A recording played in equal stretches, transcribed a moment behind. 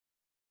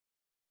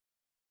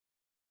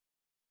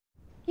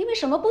因为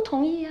什么不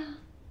同意呀？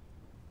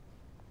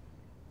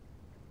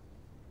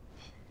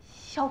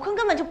小坤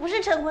根本就不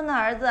是陈坤的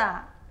儿子。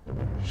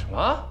什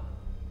么？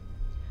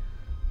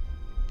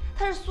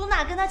他是苏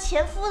娜跟她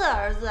前夫的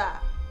儿子。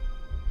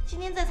今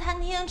天在餐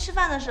厅吃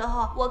饭的时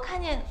候，我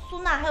看见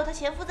苏娜还有她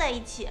前夫在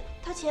一起。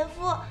她前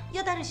夫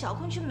要带着小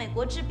坤去美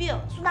国治病，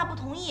苏娜不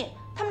同意，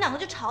他们两个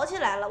就吵起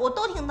来了，我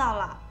都听到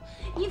了。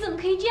你怎么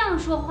可以这样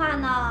说话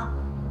呢？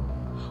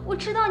我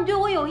知道你对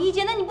我有意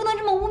见，但你不能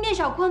这么污蔑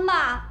小坤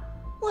吧？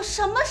我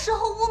什么时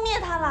候污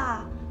蔑他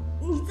了？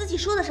你自己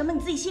说的什么，你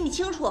自己心里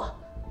清楚。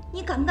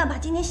你敢不敢把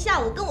今天下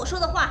午跟我说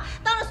的话，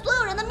当着所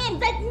有人的面，你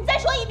再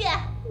说一遍？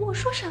我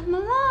说什么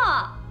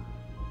了？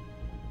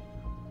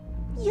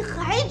你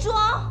还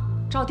装？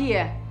招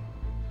娣，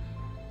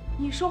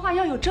你说话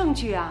要有证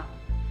据啊！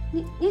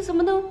你怎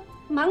么能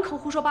满口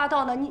胡说八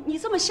道呢？你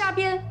这么瞎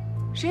编，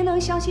谁能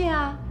相信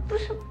啊？不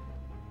是，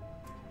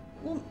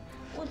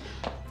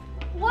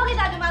我给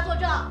大舅妈作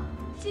证，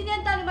今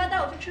天大舅妈带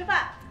我去吃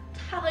饭，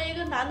她和一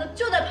个男的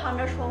就在旁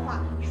边说话，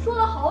说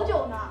了好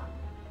久呢。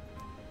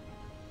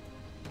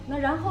那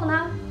然后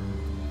呢？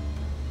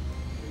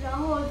然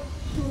后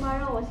舅妈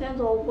让我先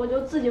走，我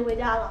就自己回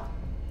家了。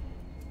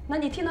那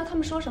你听到他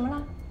们说什么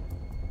了？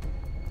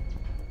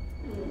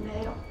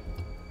没有。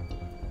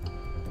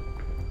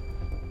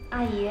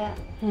阿姨，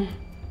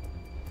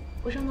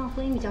我上趟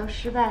婚姻比较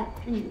失败，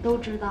这你们都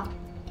知道。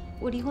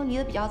我离婚离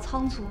得比较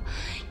仓促，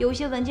有一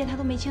些文件他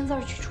都没签字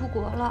去出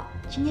国了。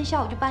今天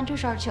下午就办这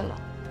事儿去了。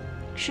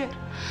是，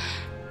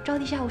招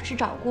娣下午是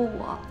找过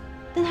我，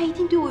但他一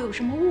定对我有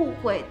什么误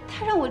会，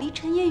他让我离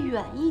陈烨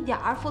远一点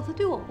儿，否则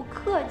对我不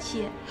客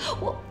气。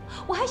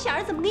我还想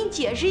着怎么跟你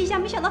解释一下，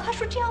没想到他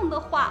说这样的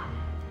话。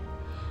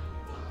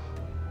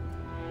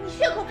你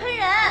血口喷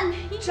人！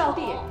招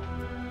娣，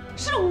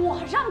是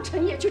我让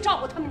陈烨去照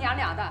顾他们娘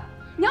俩的，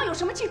你要有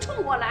什么气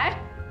冲我来。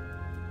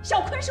小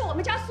坤是我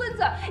们家孙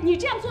子，你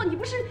这样做，你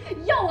不是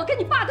要我跟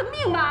你爸的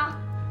命吗？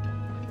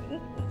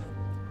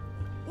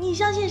你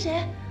相信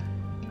谁？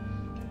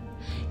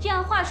这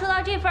样话说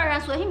到这份上，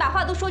索性把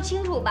话都说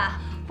清楚吧，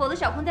否则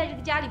小坤在这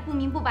个家里不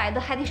明不白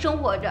的还得生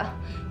活着，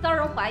遭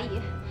人怀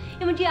疑。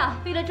要么这样，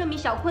为了证明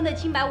小坤的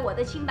清白，我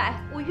的清白，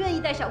我愿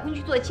意带小坤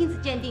去做亲子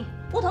鉴定。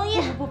不同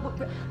意。不，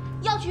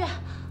要去，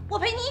我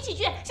陪你一起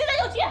去，现在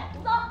就去，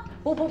走。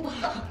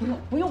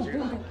不用，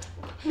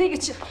那个李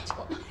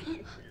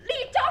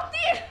招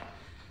娣，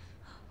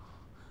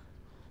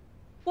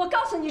我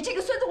告诉你，这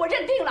个孙子我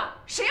认定了，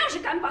谁要是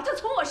敢把他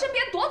从我身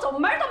边夺走，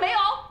门都没有。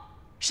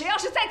谁要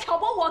是再挑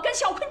拨我跟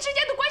小坤之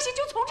间的关系，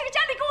就从这个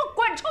家里给我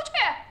滚出去！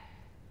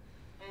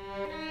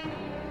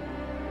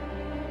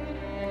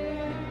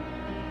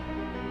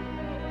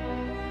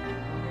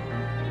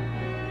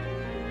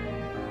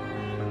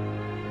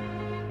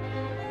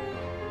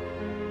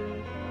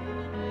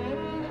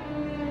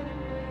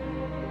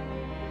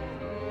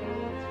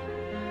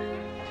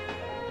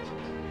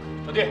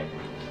小弟，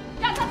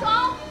让他走。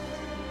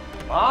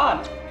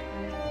妈，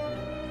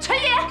陈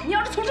烨，你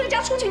要是从这个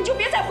家出去，你就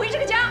别再回这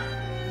个家。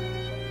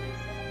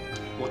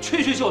我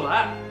去就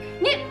来。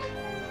你，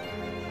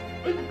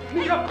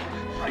那个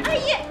阿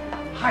姨，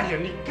哎呀，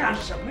你干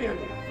什么呀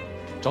你？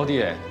招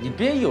娣，你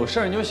别有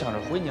事儿你就想着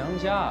回娘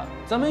家，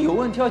咱们有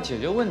问题要解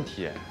决问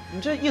题，你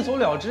这一走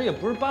了之也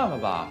不是办法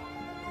吧？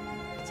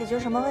解决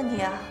什么问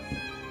题啊？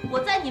我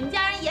在你们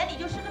家人眼里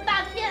就是个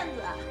大骗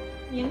子，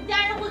你们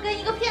家人会跟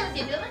一个骗子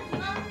解决问题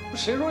吗？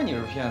谁说你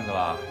是骗子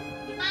了？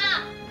你妈，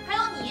还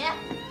有你。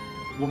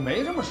我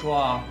没这么说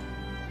啊。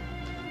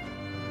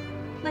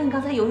那你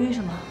刚才犹豫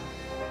什么？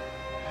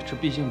这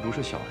毕竟不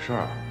是小事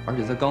儿，而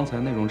且在刚才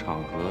那种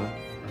场合。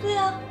对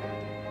呀，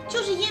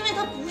就是因为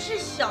它不是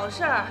小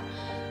事儿，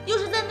又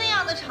是在那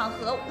样的场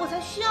合，我才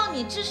需要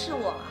你支持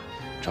我。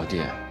招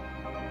娣，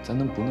咱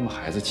能不那么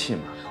孩子气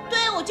吗？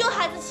对，我就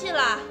孩子气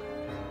了。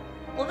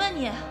我问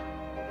你，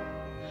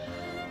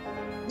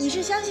你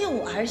是相信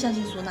我还是相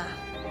信苏娜？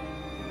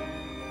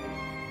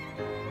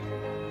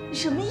你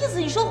什么意思？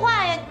你说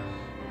话呀！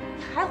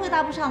你还回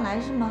答不上来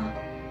是吗？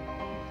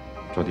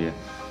招娣，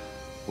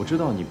我知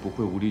道你不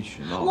会无理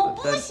取闹的。我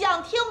不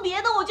想听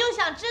别的，我就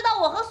想知道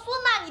我和苏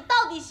娜你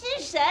到底信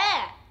谁？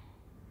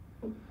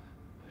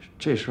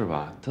这事儿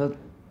吧，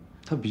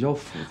它比较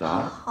复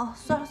杂。好，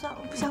算了，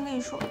我不想跟你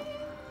说。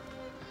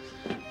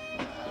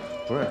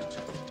不是，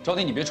招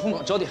娣你别冲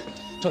动，招娣，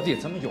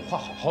咱们有话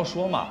好好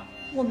说嘛。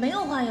我没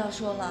有话要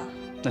说了。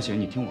那行，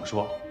你听我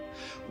说，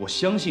我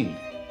相信你，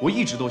我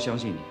一直都相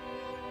信你。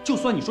就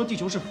算你说地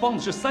球是方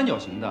的，是三角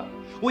形的，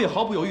我也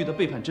毫不犹豫地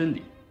背叛真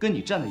理，跟你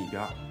站在一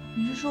边。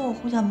你是说我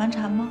胡搅蛮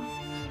缠吗？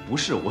不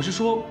是，我是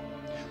说，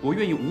我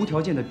愿意无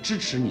条件地支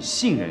持你，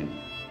信任你。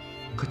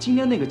可今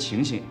天那个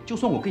情形，就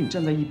算我跟你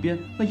站在一边，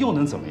那又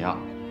能怎么样？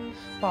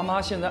爸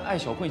妈现在爱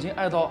小坤已经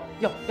爱到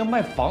要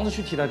卖房子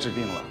去替他治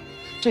病了，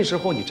这时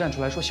候你站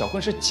出来说小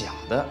坤是假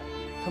的，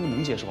他们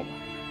能接受吗？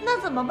那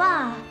怎么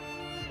办？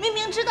明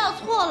明知道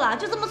错了，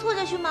就这么错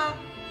下去吗？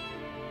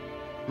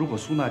如果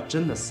苏娜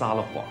真的撒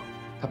了谎，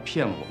她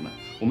骗了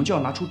我们就要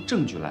拿出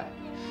证据来，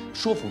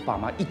说服爸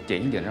妈，一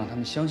点一点让他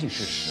们相信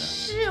事实。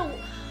是，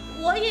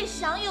我也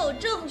想有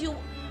证据，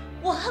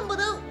我恨不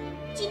得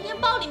今天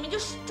包里面就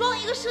装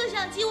一个摄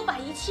像机，我把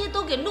一切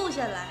都给录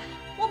下来，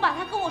我把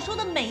他跟我说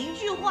的每一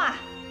句话，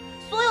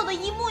所有的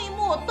一幕一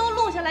幕都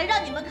录下来，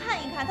让你们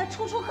看一看他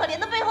楚楚可怜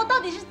的背后到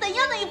底是怎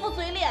样的一副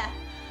嘴脸。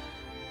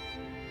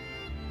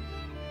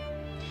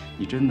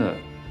你真的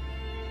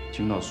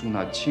听到苏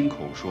娜亲口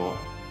说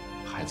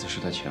孩子是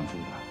她前夫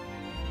的？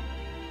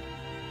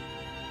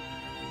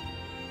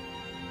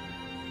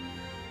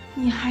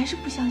你还是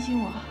不相信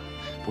我？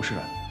不是，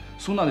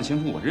苏娜的前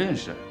夫我认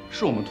识，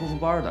是我们托福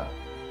班的，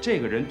这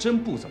个人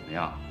真不怎么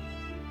样。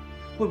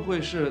会不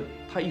会是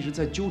他一直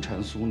在纠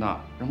缠苏娜，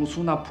然后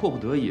苏娜迫不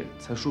得已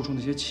才说出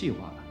那些气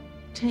话呢？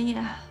陈也，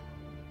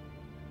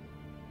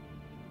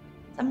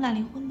咱们俩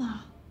离婚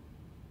吧。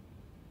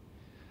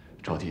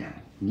赵弟，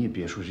你也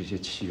别说这些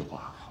气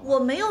话。我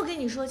没有跟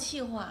你说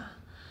气话。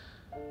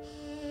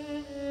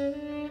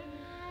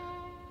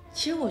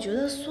其实我觉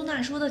得苏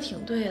娜说的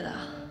挺对的。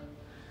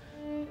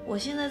我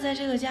现在在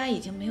这个家已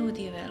经没有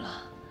地位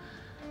了，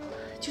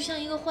就像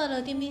一个坏了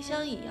的电冰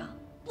箱一样，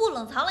不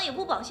冷藏了也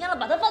不保鲜了，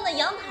把它放在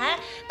阳台，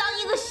当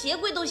一个鞋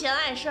柜都嫌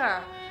碍事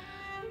儿。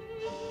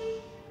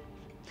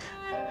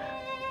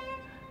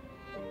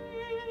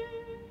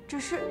只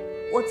是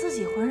我自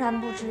己浑然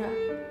不知，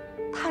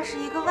他是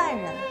一个外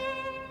人，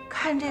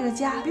看这个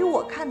家比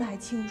我看的还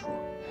清楚。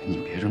你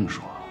别这么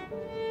说。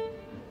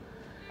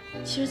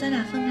其实咱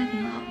俩分开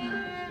挺好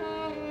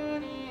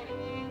的，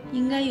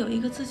应该有一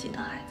个自己的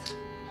孩子。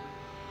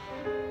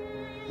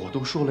我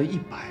都说了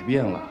100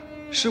遍了，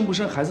生不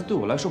生孩子对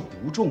我来说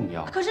不重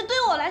要。可是对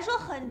我来说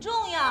很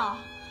重要。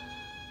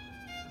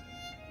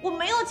我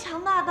没有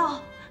强大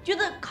到觉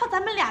得靠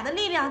咱们俩的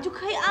力量就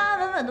可以安安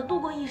稳稳的度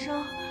过一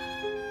生。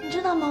你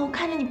知道吗？我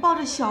看着你抱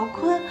着小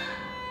坤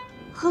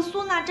和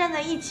苏娜站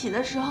在一起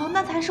的时候，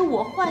那才是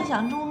我幻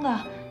想中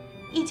的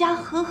一家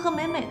和和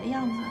美美的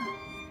样子。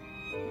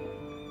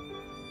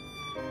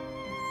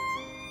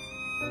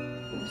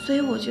所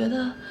以我觉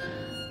得，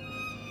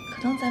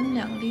可能咱们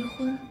两个离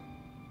婚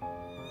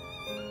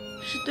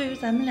是对于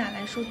咱们俩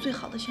来说最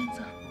好的选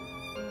择。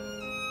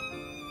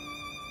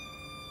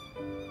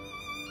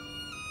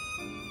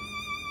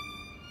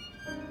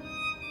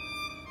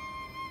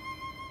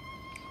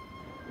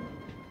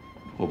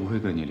我不会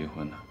跟你离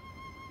婚的。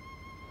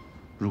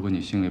如果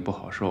你心里不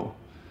好受，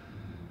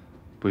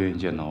不愿意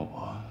见到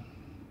我，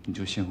你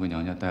就先回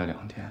娘家待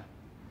2天。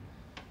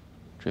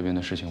这边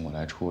的事情我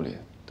来处理，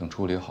等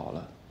处理好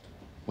了，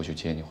我就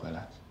接你回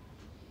来。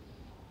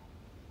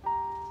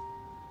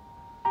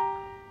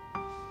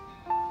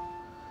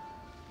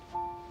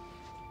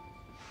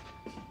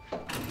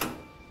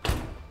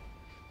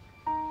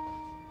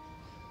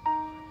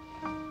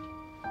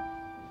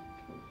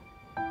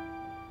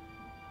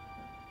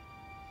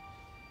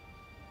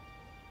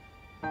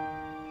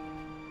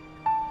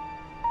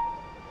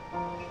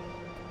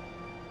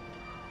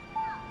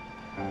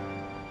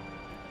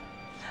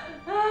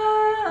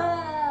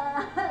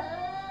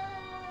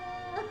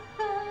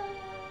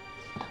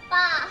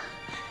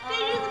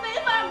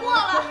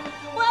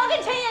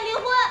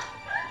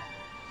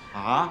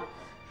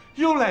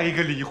又来一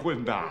个离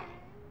婚的，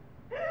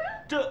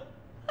这。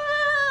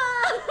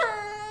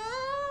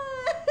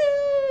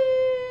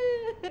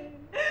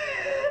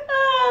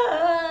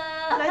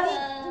兰妮，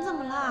你怎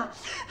么了？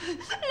刘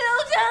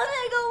强那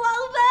个王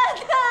八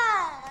蛋！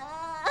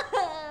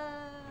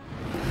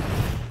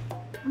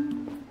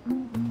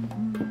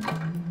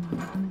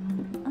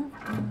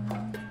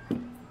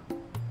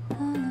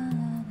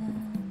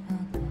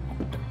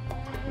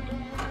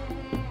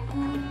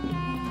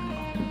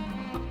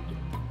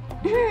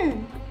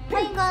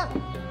欢迎光。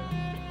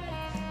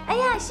哎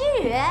呀，心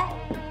雨，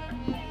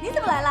你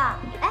怎么来了？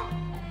哎，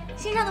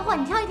新上的货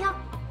你挑一挑。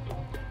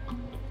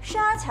是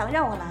阿强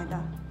让我来的。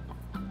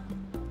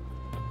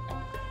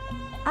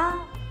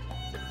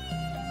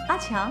阿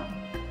强，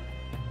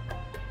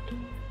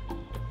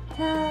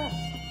他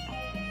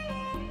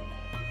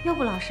又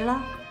不老实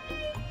了。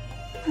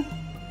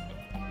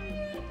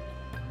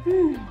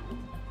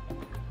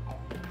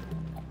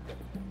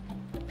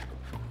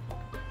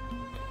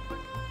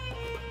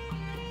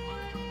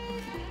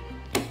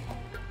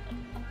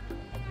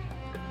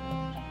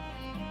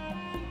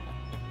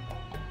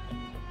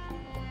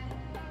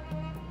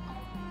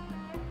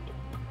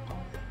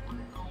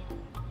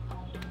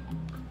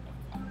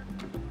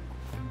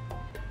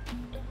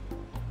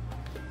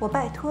我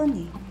拜托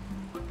你，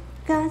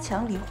跟阿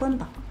强离婚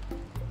吧。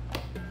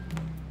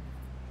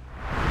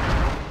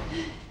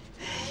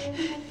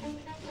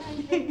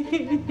那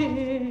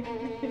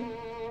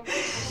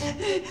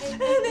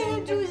个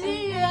朱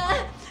心雨，他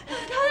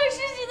在实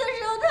习的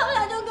时候，他们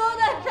俩就勾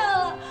搭上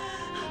了。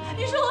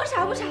你说我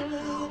傻不傻？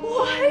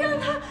我还让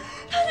他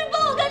去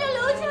帮我干这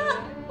刘强，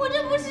我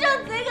这不是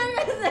让贼跟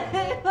着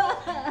贼吗？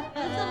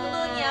这么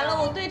多年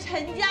了，我对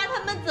陈家他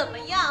们怎么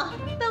样？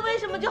但为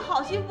什么就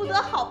好心不得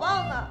好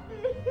报呢？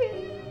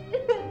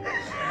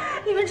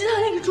你们知道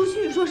那个朱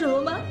心雨说什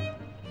么吗？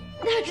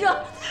他说，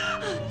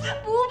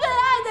不被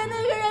爱的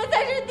那个人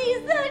才是第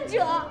3者。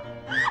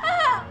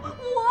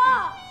我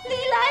李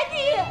来娣，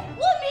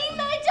我明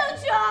媒正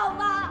娶好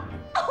吗？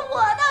我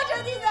倒成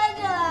第3者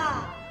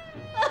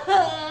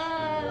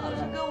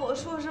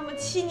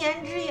7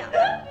年之痒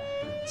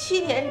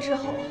，7年之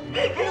后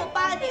还有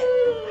8年，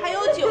还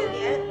有9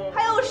年，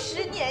还有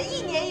10年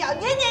，1年痒，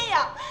年年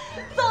痒，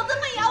总这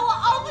么痒，我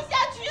熬不下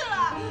去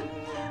了。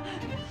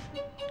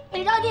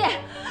李招娣，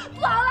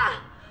不熬了，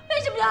为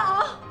什么要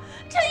熬？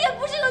陈也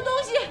不是个东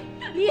西，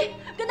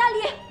跟他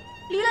离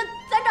了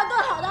咱找更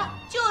好的。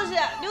就是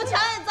刘强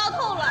也糟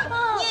透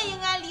了，你也应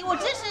该离，我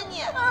支持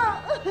你。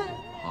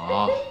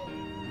好，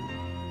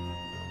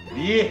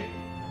离，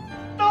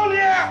都离。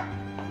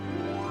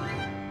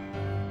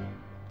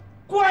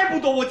怪不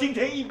得我今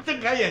天一睁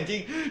开眼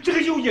睛，这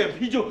个右眼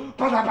皮就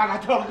吧嗒吧嗒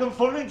跳得跟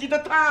缝纫机的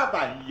踏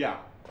板一样。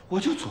我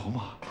就琢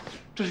磨，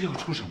这是要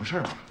出什么事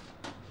儿吗？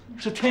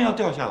是天要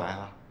掉下来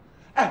了？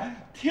哎，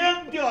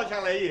天掉下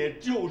来也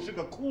就是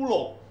个窟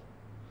窿，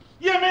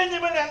也没你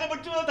们俩那么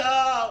折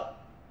腾。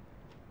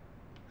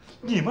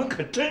你们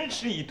可真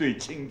是一对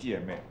亲姐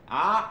妹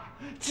啊！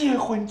结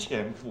婚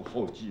前赴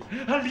后继，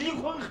离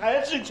婚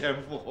还是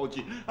前赴后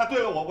继啊！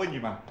对了，我问你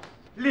们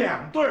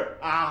，2对儿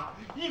啊，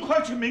一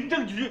块去民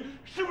政局，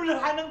是不是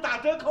还能打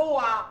折扣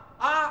啊？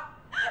啊！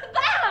爸，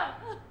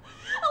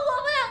我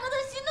们2个的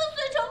心都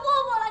碎成沫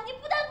沫了，你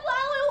不但不安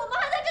慰我们，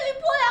还在这里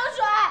泼凉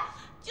水。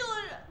就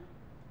是，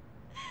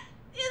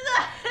你太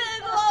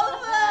过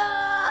分了！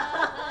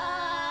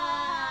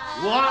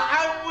我安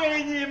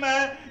慰你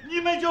们，你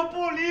们就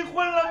不离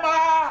婚了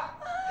吗？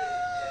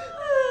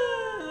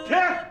停！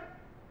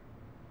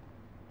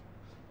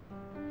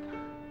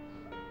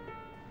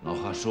老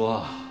话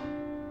说，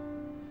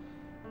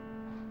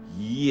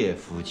一夜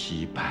夫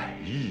妻百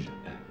日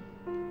恩。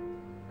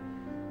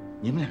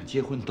你们俩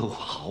结婚都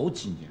好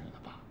几年了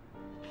吧？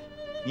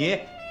你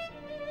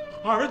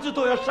儿子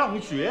都要上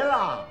学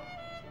了，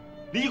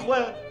离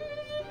婚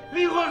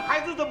孩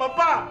子怎么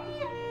办？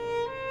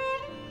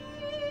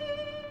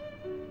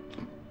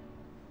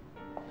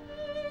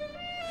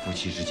夫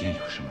妻之间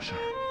有什么事儿，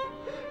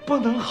不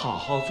能好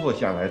好坐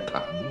下来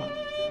谈吗？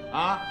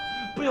啊，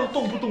不要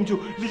动不动就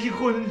离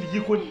婚，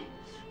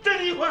这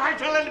离婚还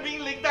成了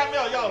灵丹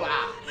妙药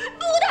啦！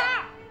不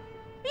谈，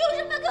有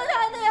什么可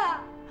谈的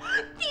呀？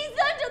第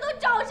三者都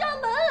找上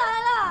门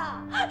来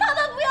了，他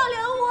们不要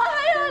脸，我还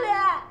要脸。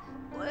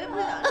我也不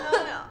想商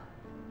量，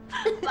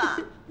爸，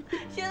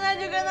现在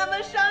就跟他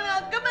们商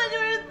量，根本就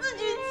是自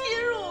取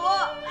其辱。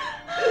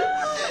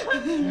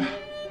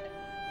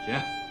行，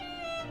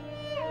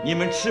你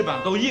们翅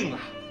膀都硬了，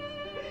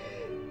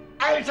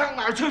爱上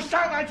哪儿去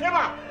上哪儿去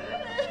吧。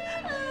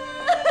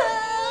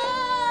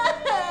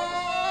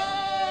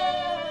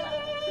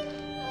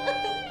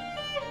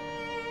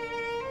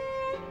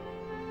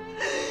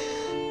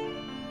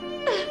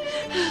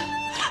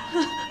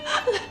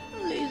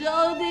李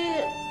招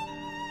娣，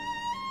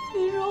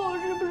你说我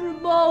是不是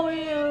报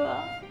应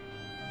了？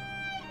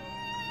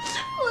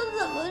我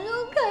怎么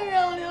就看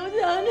上刘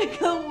强这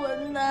个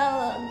混蛋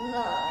了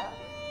呢？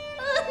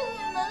你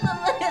们怎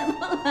么也不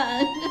拦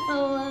着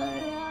我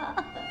呀？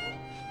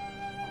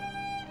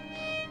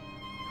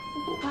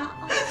不怕啊，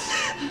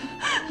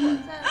我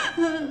在，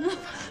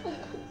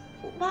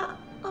不怕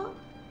啊。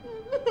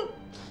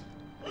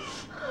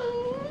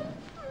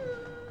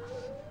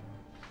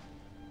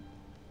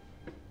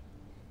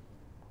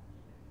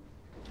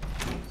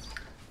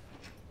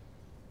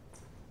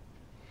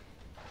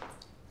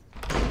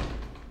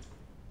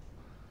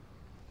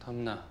他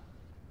们呢？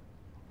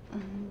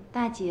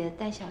大姐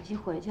带小希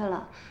回去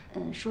了。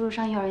叔叔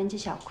上幼儿园接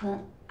小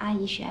坤，阿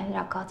姨血压有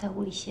点高，在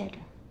屋里歇着。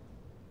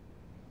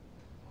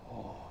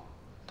哦，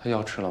他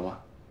药吃了吗？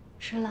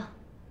吃了。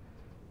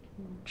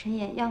陈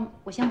也让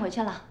我先回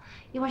去了，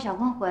一会儿小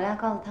坤回来，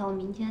告诉他我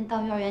明天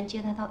到幼儿园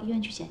接他到医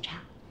院去检查。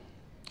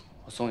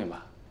我送你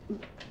吧。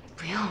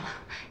不用了，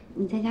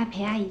你在家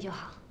陪阿姨就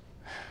好。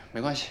没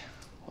关系，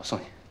我送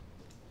你。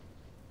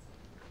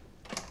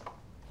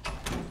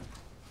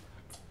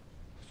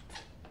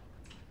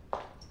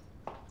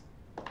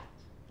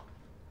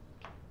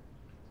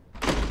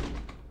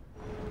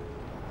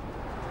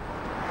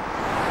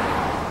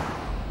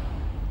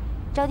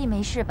招娣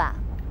没事吧？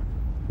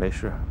没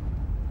事。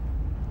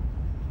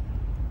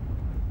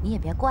你也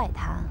别怪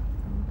他，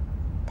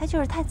他就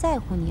是太在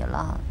乎你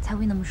了，才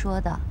会那么说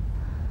的。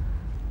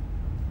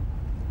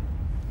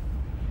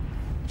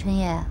陈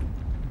也，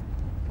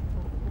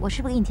我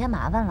是不是给你添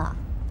麻烦了？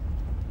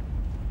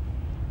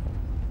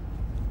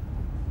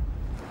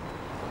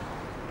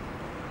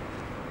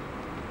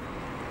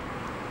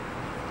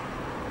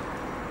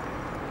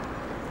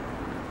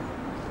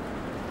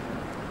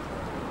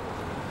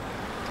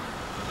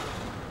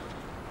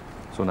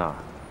苏娜，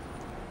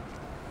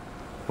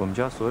我们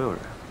家所有人，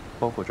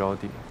包括招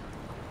娣，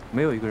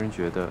没有一个人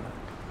觉得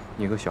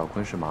你和小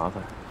坤是麻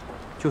烦。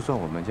就算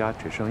我们家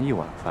只剩1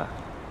碗饭，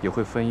也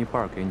会分一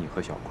半给你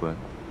和小坤。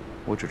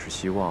我只是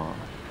希望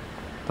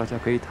大家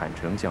可以坦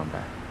诚相待。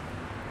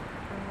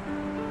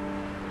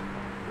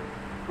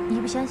你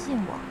不相信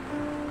我？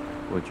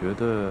我觉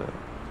得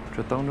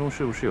这当中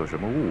是不是有什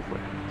么误会？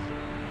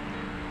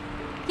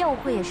要误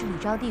会也是李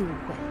招娣误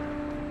会。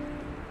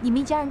你们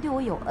一家人对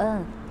我有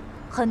恩。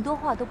很多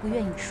话都不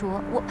愿意说，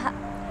我怕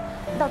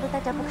闹得大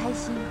家不开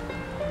心。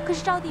可可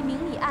是招娣明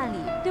里暗里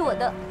对我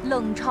的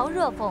冷嘲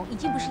热讽已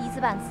经不是一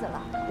次半次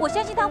了。我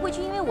相信他不会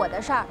去因为我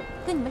的事儿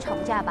跟你们吵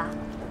过架吧？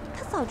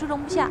他早就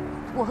容不下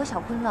我和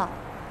小坤了。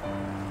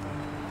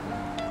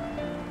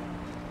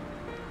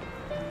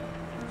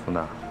苏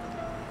娜，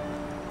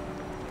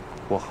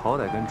我好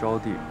歹跟招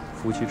娣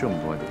夫妻这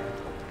么多年，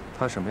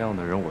她什么样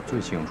的人我最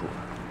清楚了。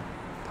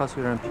她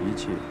虽然脾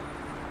气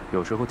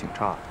有时候挺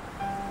差的，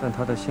但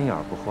她的心眼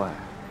不坏。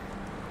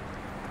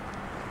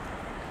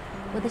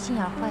我的心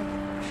眼坏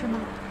是吗？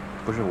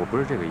不是，我不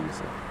是这个意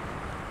思。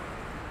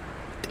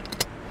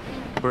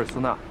不是苏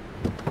娜。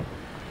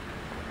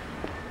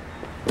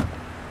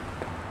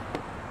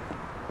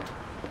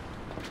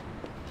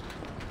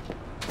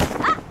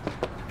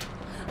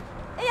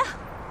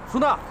 苏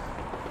娜，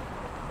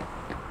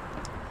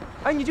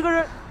哎，你这个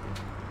人，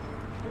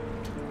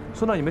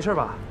苏娜，你没事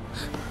吧？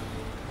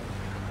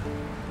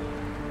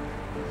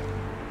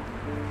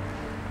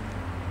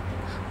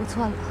我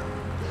错了，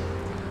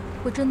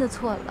我真的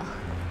错了，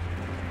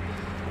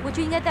我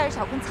就应该带着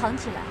小坤藏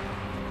起来，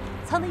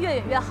藏得越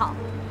远越好。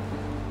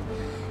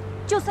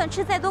就算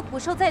吃再多苦，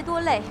受再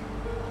多累，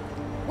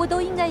我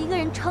都应该一个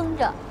人撑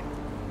着。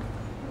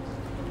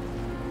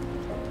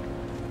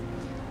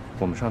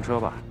我们上车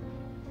吧。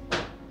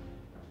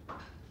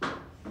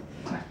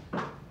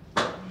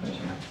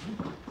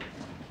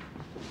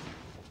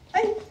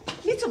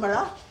 怎么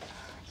了？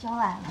脚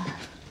崴了，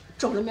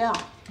肿了没有？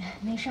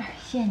没事儿，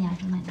谢谢你啊，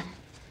钟奶奶。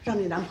让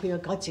你男朋友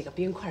搞几个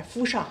冰块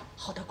敷上，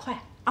好得快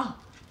啊。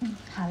嗯，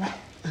好嘞，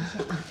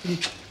谢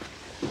谢啊。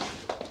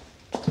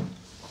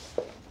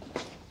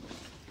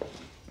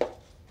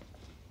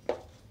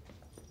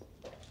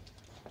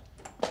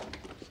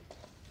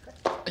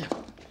哎呀，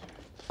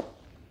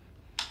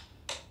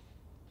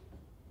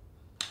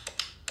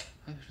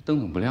哎，这灯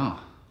怎么不亮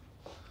啊？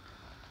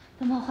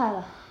灯泡坏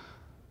了。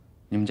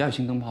你们家有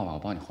新灯泡吗？我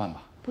帮你换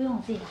吧。 不用，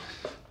我自己来。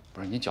不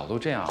是你脚都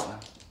这样了，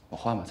我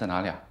换吧，在哪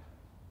里啊？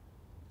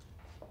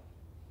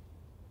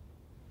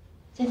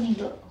在那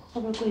个后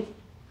边柜子。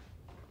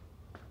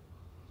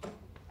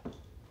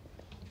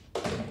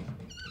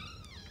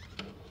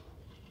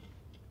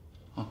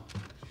啊，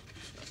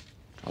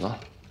找到了。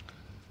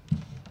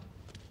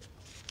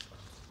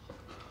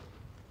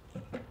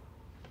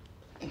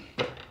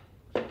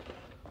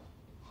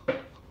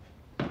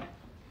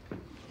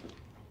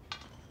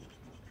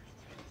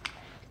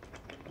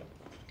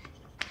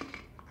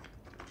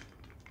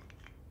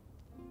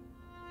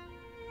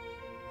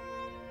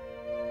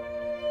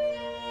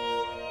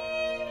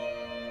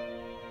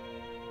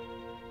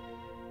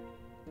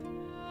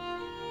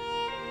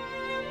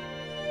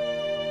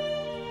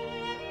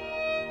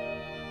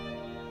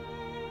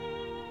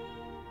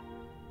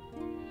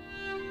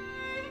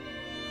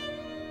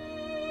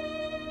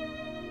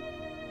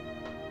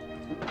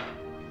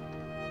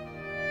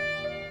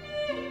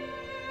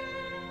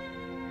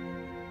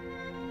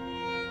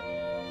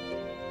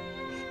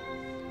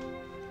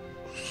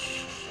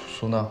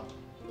苏娜，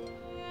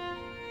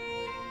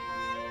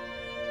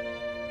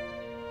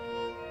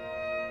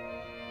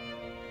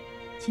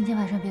今天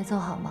晚上别走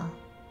好吗？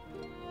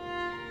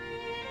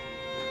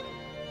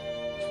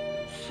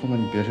苏娜，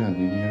你别这样，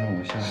你让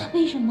我下来。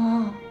为什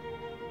么？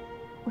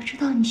我知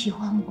道你喜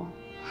欢我，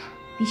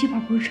笔记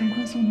本不是陈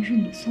坤送的，是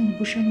你送的，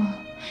不是吗？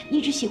你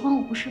一直喜欢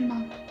我，不是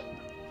吗？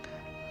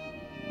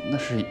那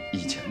是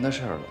以前的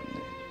事儿了，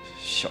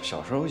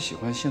小时候喜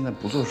欢，现在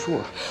不作数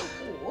了。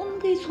我们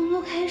可以从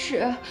头开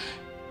始。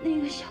 那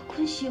个小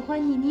坤喜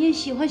欢你，你也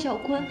喜欢小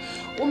坤，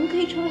我们可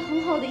以成为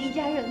很好的一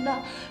家人的。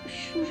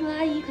叔叔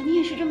阿姨肯定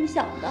也是这么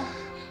想的。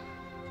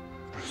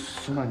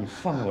苏娜，你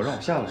放开我，让我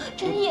下来。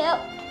真野，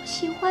我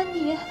喜欢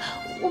你，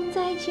我们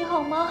在一起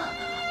好吗？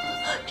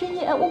真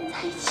野，我们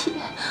在一起，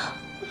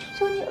我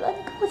求求你了，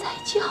你跟我在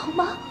一起好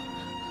吗？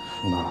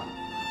苏娜，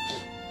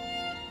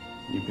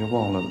你别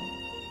忘了，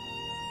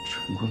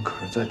陈坤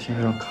可是在天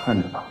上看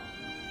着呢。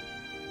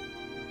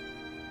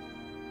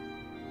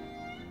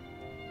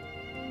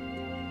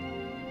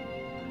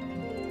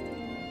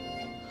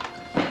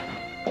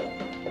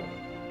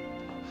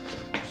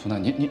 苏娜，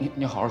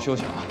你好好休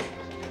息啊！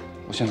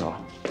我先走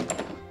了。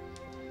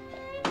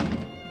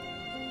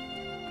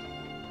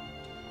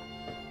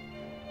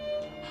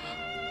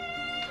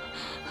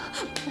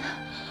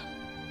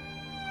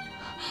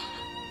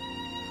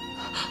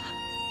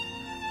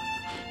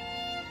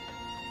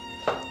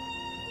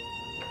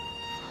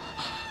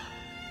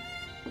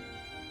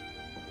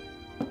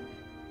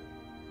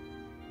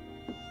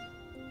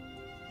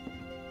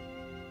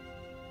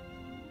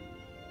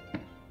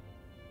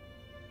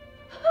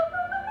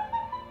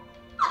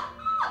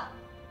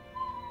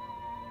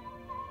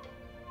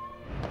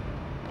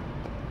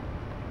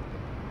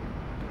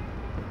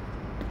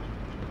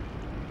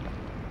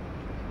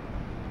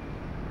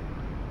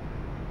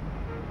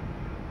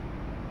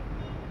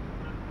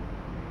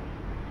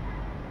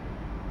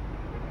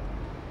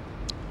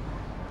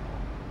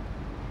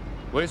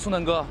喂，苏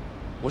南哥，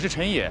我是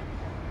陈野，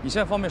你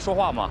现在方便说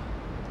话吗？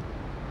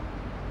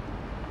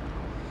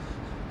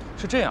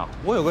是这样，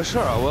我有个事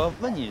儿啊，我要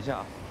问你一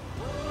下。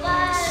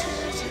万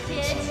事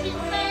皆情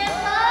美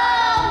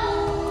好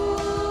无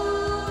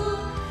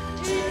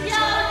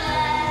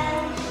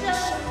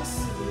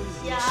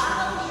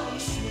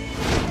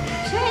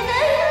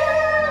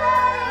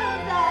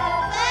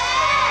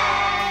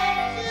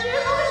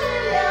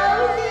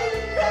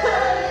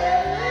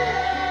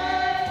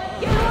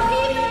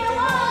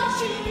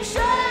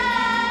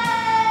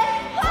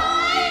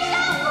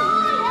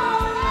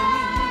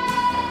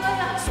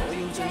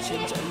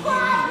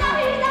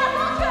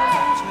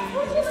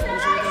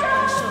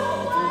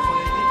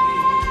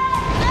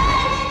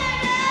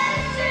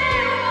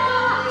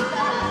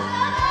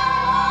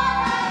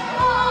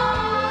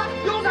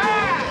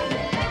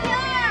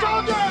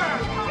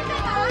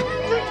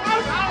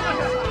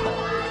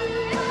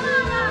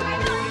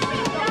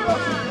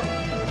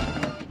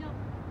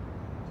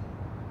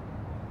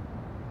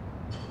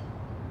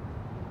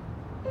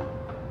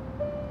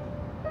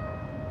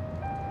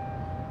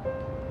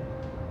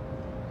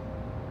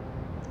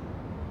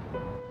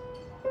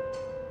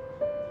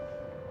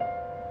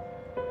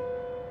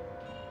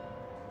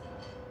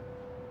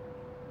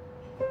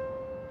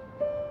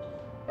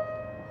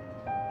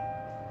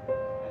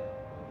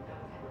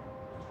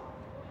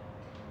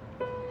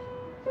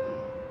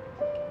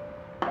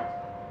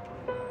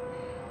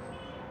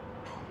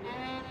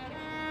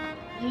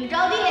李招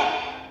娣，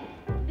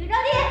李招娣，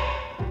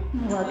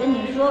我跟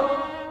你说，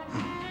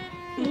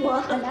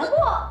我很难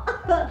过，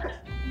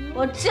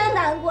我真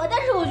难过。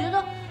但是我觉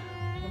得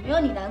我没有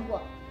你难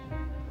过，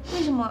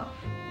为什么？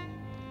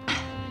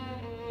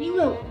因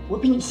为我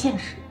比你现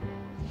实。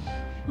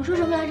我说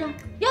什么来着？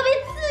要为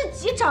自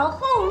己找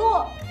后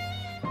路。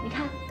你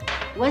看，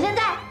我现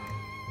在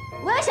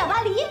我有小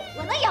巴黎，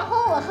我能养活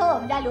我和我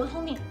们家刘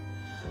聪明。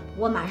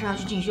我马上要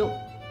去进修，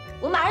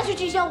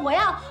我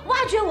要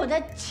挖掘我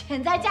的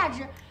潜在价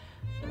值，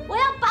我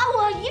要把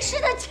我遗失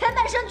的前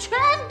半生全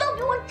都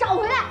给我找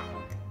回来。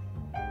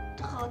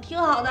好，挺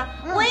好的，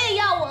我也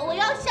要我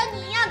要像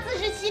你一样自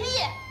食其力。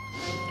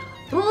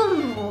不，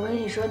我跟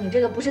你说，你这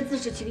个不是自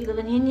食其力的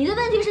问题，你的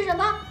问题是什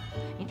么？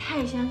你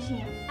太相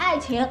信爱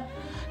情，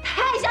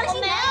太相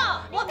信男人。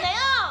我没有，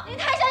你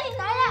太相信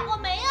男人。我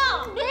没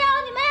有，你没有，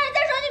你没有，你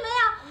再说你没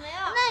有。没有。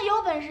那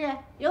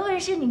有本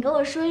事你跟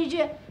我说一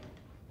句，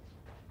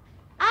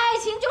爱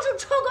情就是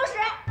臭狗屎。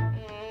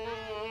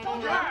周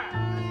芷，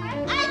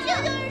爱情就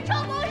是臭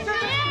狗屎。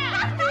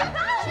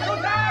刘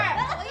才，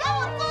我要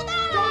我做到。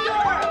周芷，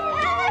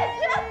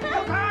刘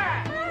才，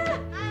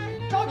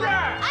周芷，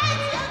爱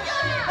情就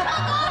是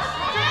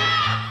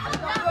臭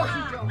狗屎。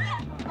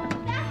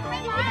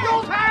刘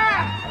才，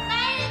男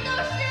人都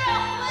是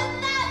混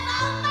蛋王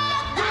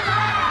八蛋。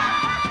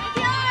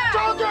周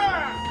芷，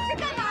是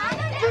干嘛呢？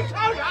这吵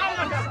啥呢？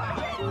这是。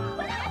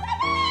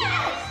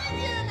世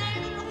界的男人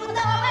都是混蛋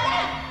王八蛋，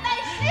但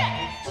是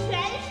全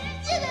世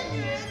界的女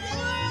人才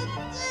都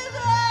是最可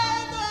爱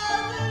的、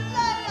最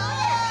善良的。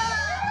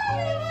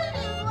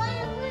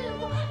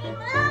你们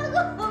两个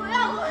不要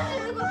跟我辛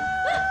苦。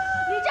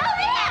李招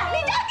娣，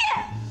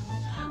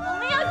我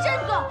们要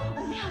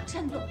振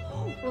作，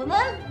我们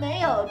没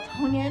有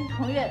同年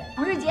同月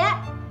同日节，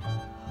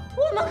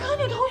我们可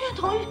以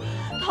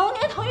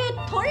同月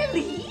同日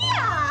离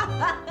呀！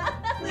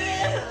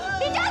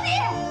李招娣，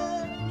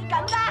你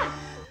敢不敢？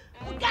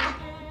我敢，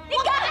你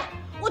敢，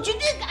我绝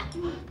对敢！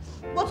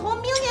我从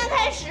明天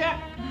开始，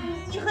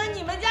你和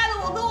你们家的，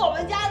我和我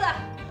们家的，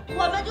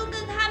我们就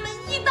跟他们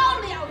一刀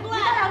两断，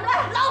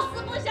老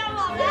死不相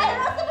往来，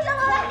从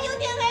明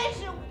天开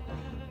始，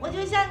我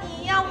就像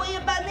你一样，我也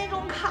办那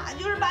种卡，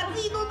就是把自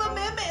己弄得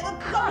美美的，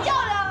可漂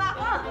亮了。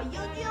我迎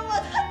接我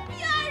的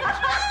第二春。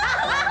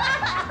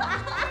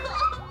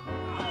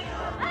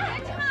别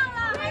唱了，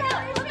还有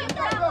一睡觉，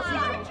第二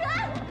春，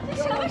这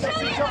什么声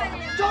音啊？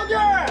周芷，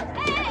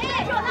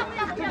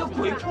这个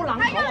鬼哭狼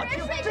嚎啊！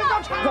这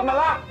叫唱怎么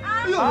了？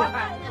哎呦，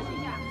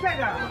在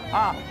这儿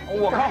啊，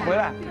我刚回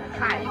来。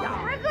哎呀，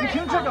你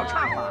听这叫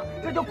唱吗？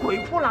这叫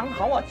鬼哭狼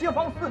嚎啊！街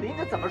坊四邻，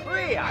这怎么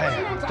睡呀？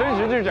真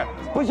是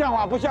不像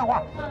话，不像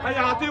话！哎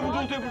呀，对不住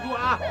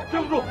啊，对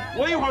不住，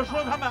我一会儿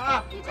说他们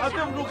啊，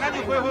对不住，赶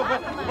紧回，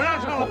不让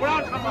唱了。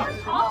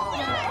好，行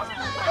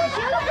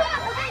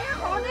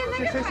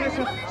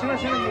了，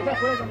行了，你再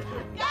回来。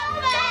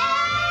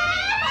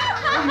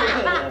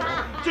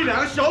这两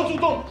个小祖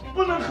宗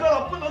不能喝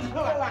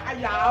了！哎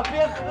呀，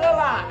别喝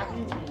了！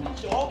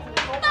小祖宗，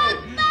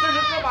这是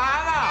干嘛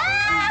呢？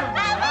这是什么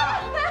呀？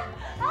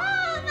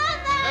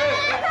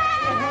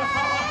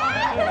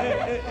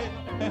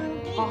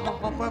好，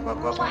快！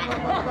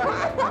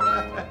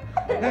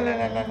来，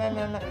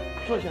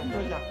坐下。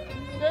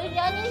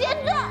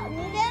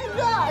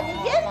你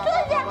先坐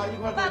下。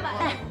爸爸，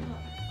来，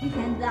你先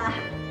坐。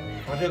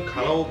把这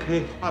卡拉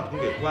OK 话筒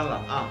给关了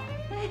啊！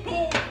邻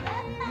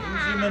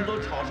居们都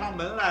吵上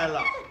门来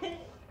了。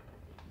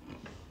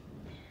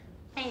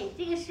哎，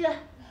这个是，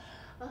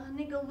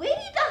那个唯一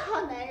的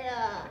好男人，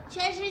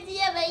全世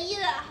界唯一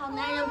的好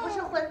男人，不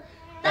是混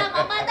蛋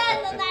王八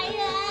蛋的男人。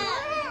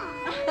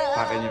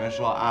爸跟你们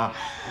说啊，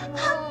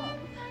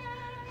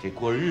这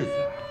过日子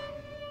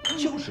啊，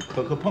就是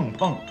磕磕碰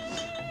碰，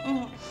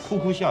哭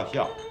哭笑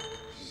笑，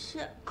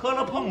是磕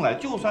了碰了，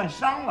就算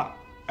伤了，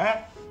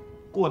哎，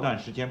过段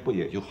时间不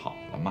也就好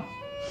了吗？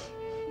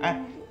哎，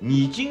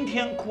你今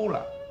天哭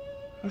了，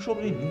那说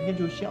不定明天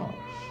就笑了。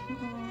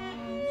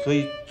所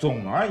以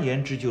总而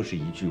言之就是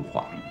一句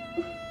话：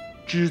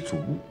知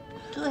足。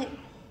对，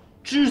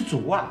知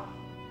足啊，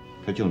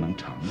它就能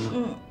长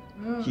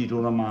乐。记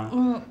住了吗？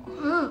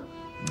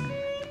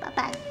爸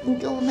爸，你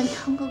给我们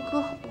唱个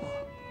歌好不好？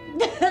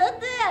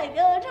对，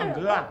给我唱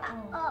歌啊。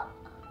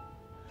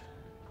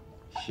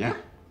行，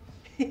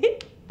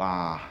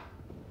爸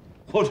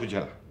豁出去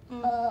了。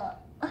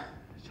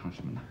唱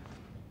什么呢？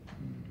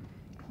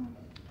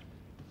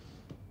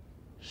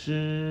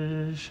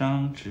世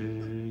上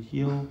只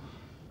有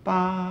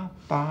爸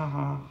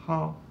爸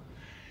好，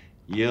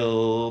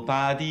有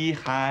爸的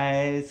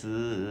孩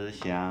子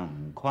像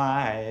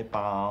块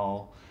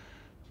宝，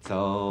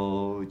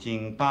走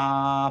进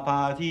爸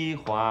爸的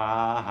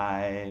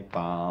怀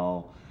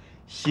抱，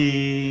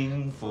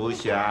幸福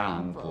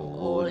享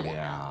不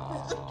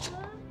了。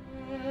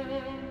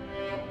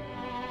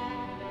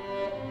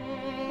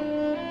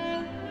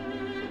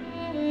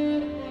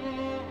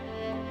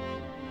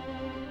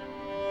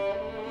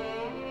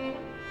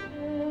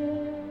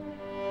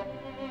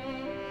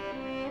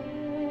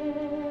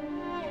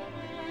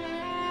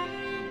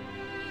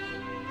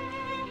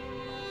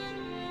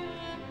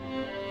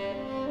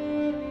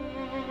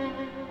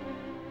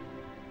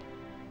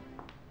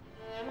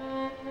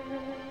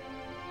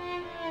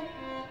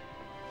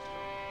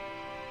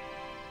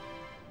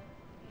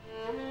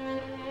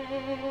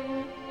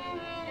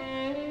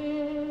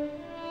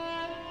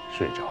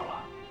睡着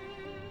了。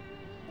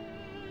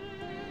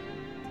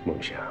梦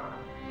想，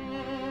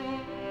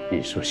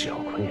你说小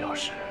坤要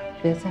是……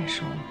别再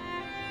说了，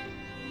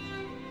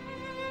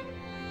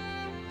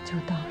就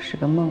当是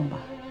个梦吧。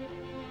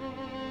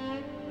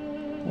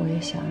我也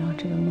想让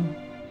这个梦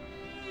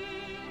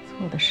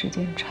做的时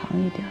间长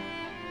一点。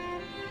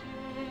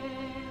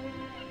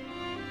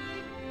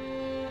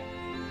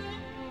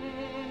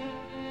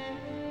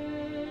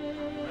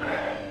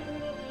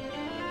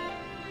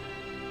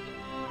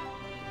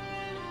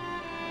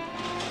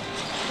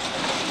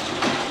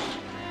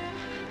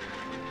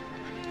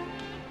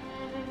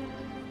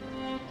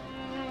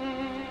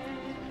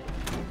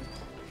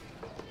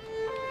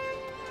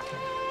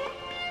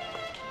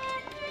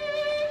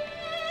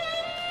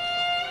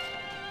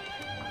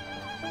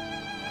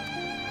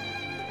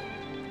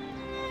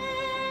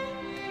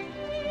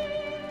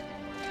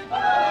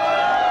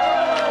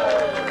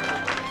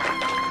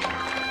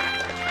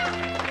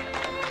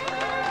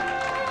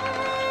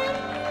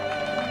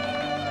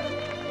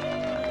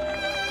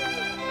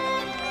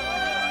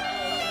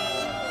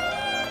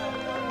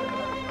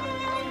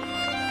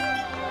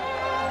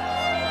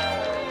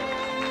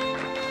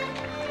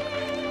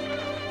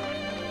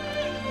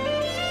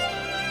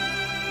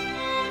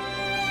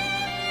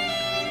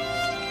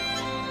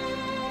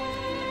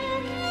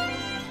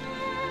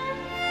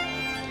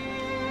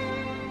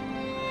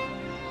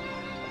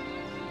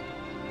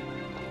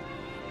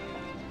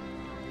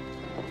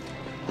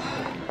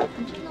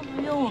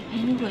陪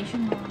你回去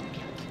吗？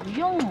不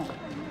用，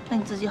那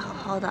你自己好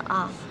好的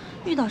啊。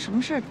遇到什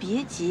么事儿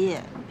别急，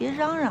别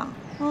嚷嚷，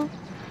啊。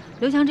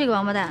刘强这个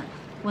王八蛋，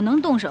我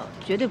能动手，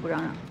绝对不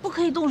嚷嚷。不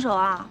可以动手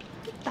啊！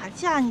打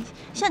架你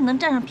像你能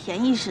占上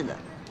便宜似的。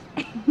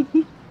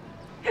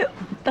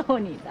我逗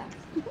你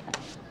的。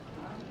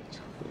臭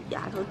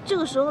丫头，这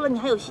个时候了，你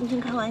还有心情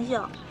开玩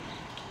笑？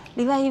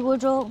里外一锅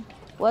粥，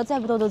我要再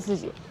不逗逗自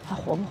己，还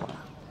活不活了？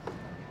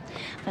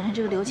反正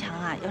这个刘强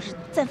啊，要是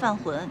再犯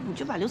浑，你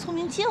就把刘聪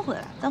明接回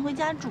来，咱回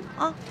家住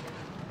啊。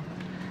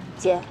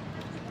姐，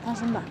放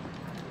心吧。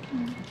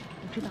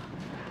我知道。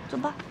走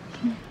吧。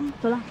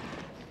走了。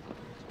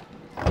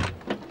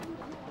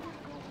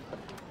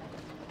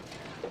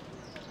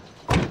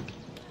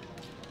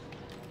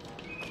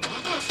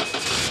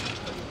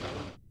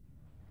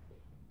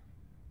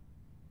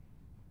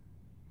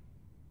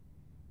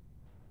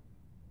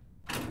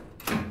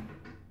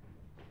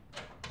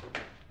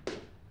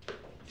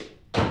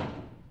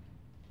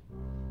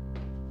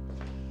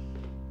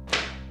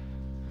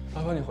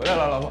老婆，你回来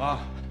了，老婆啊！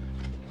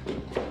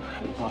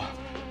老婆，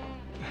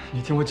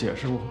你听我解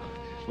释，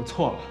我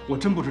错了，我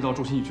真不知道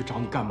周新宇去找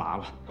你干嘛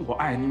了。我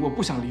爱你，我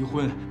不想离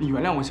婚，你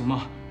原谅我行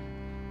吗？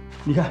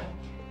你看，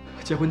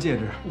结婚戒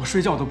指我睡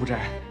觉都不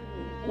摘，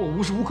我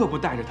无时无刻不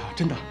戴着它，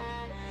真的。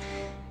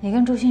你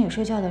跟周新宇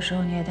睡觉的时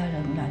候，你也戴着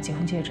你们俩结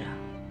婚戒指啊？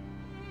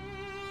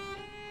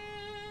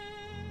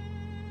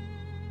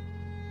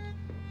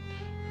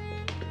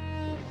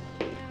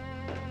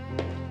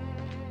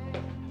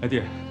哎，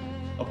弟，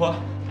老婆。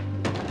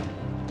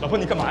老婆，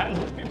你干嘛呀？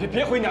你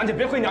别回娘家，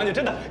别回娘家！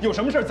真的，有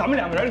什么事咱们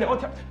两个人聊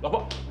天。老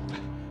婆，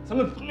咱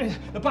们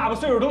那爸爸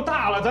岁数都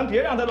大了，咱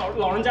别让他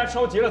老人家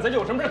着急了。咱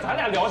有什么事咱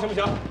俩聊，行不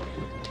行？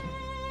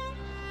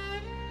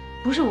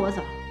不是我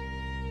走，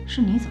是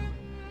你走。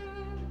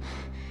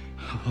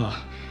老婆，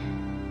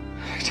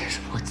这是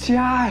我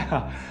家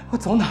呀，我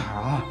走哪儿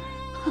啊？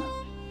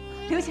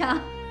刘强，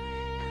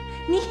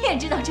你也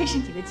知道这是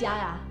你的家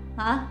呀？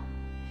啊？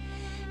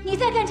你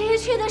在干这些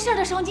缺德事儿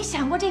的时候，你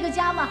想过这个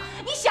家吗？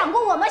你想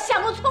过我吗？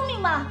想过聪明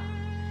吗？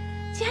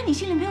既然你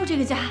心里没有这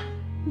个家，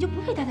你就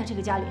不配待在这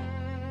个家里。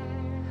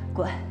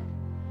滚！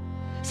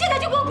现在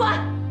就给我滚！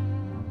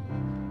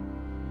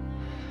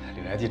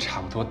李来弟，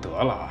差不多得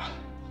了啊！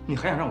你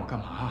还想让我干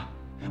嘛？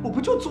我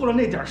不就做了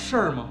那点事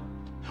儿吗？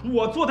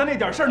我做的那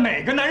点事儿，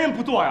哪个男人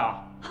不做呀？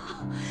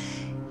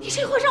你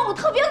这话让我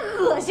特别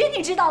恶心，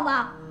你知道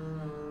吗？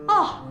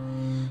哦，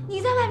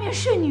你在外面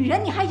睡女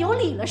人，你还有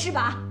理了是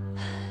吧？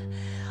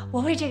我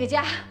为这个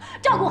家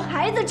照顾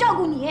孩子，照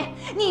顾你，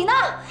你呢？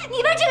你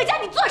为这个家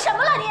你做什么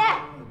了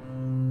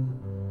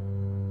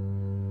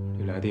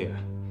你？李来弟，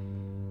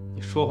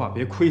你说话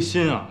别亏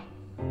心啊！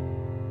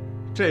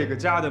这个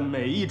家的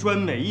每一砖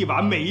每一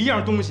瓦每一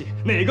样东西，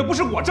哪个不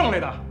是我挣来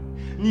的？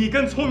你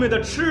跟聪明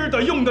的吃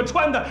的用的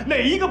穿的，哪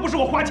一个不是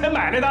我花钱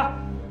买来的？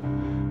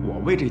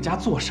我为这家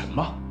做什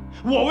么？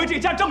我为这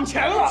家挣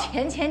钱了。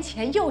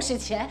钱又是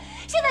钱，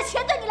现在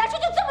钱对你来说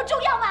就这么重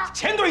要吗？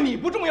钱对你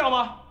不重要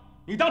吗？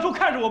你当初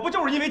看着我不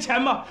就是因为钱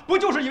吗？不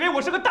就是以为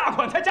我是个大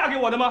款才嫁给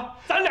我的吗？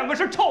咱两个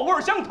是臭味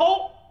相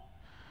投。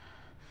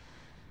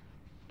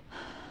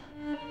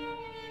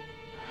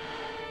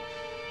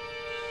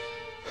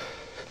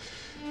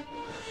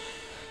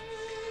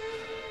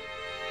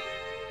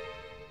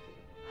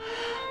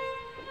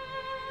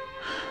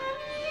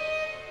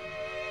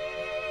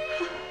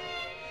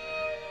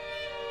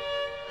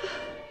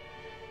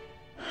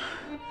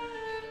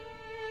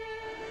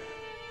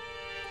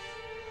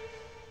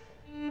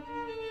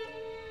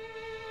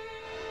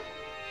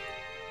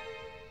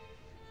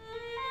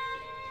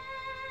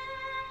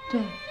对，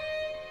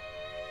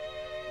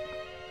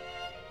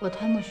我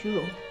贪慕虚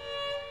荣，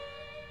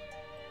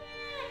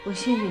我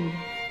谢谢你，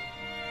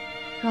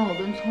让我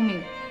跟聪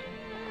明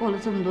过了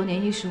这么多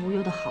年衣食无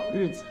忧的好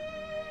日子。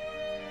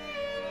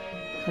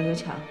可刘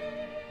强，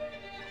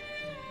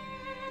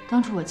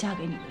当初我嫁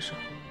给你的时候，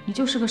你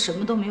就是个什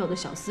么都没有的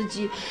小司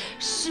机，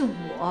是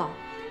我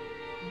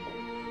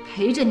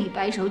陪着你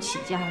白手起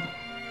家的。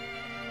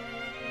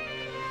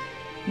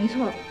没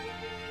错，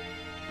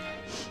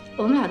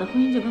我们俩的婚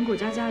姻就跟过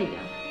家家一样，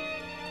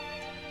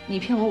你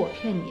骗我，我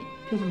骗你，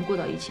就这么过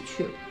到一起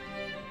去了。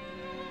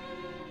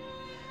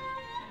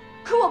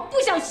可我不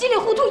想稀里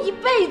糊涂一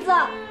辈子。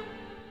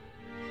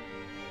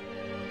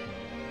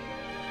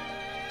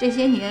这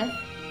些年，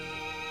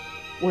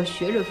我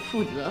学着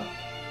负责，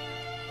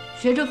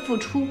学着付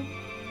出，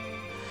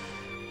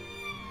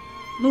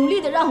努力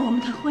的让我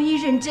们的婚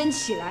姻认真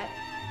起来。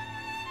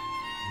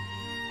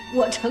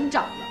我成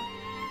长了，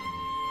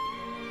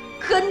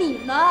可你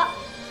呢？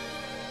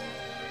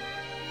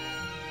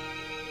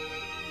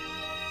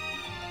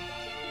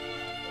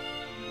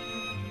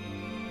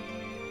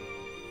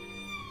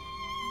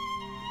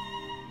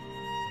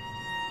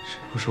谁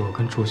不是我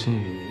跟祝新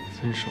宇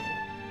分手，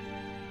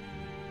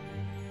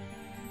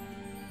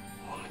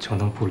我们就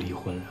能不离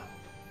婚啊？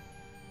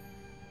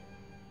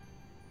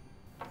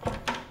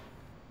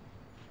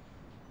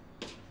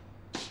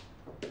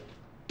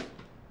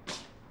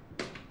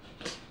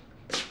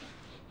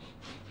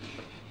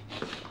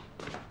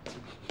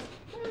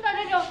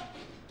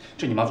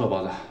这你妈做的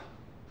包子，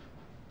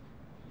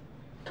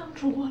刚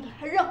煮过的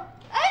还扔，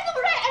哎，怎么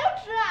说也要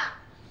吃啊？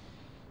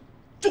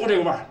就这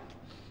个味儿。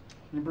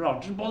你不知道，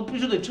这包子必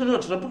须得趁热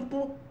吃，要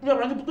不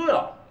然就不对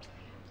了。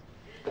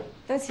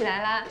都起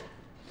来啦。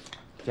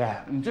姐，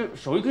你这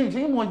手艺跟以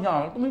前一模一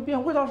样，都没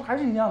变，味道还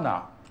是一样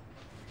的。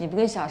你不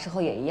跟小时候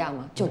也一样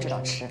吗？就知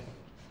道吃。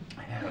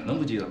哎呀，能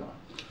不记得吗？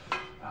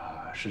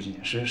啊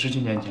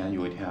，17年前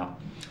有一天啊，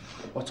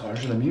我早上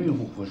睡得迷迷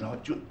糊糊，然后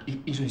就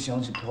一阵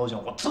香气飘进，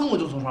我噌我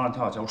就从床上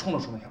跳下去，我冲着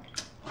厨房想，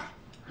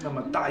那么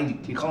大一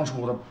屉刚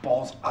出的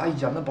包子，哎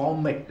呀，那把我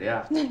美的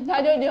呀！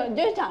大舅舅，你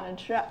就想着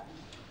吃。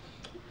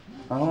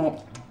然后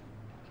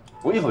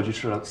我一口气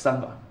吃了3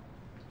个，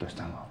对，3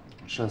个。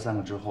吃了3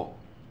个之后，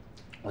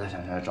我才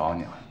想起来找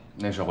你了。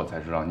那时候我才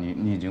知道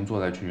你已经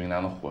坐在去云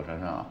南的火车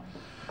上啊，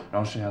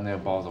然后剩下那个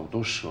包子我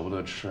都舍不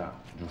得吃啊，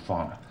就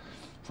放着，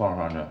放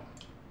着，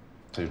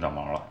它就长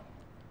毛了。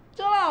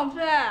真浪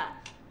费！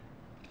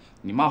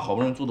你妈好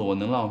不容易做的，我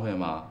能浪费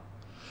吗？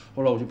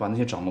后来我就把那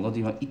些长毛的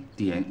地方一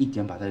点一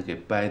点把它给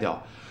掰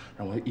掉，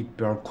然后我一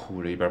边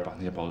哭着一边把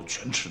那些包子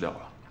全吃掉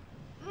了。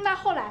那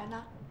后来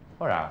呢？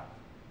后来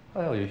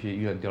我就去医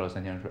院吊了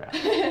3天水。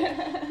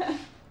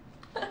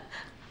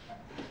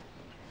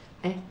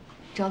哎，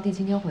招娣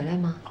今天回来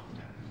吗？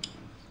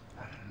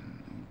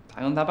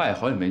他跟他爸也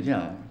好久没见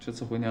了，这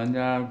次回娘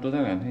家多待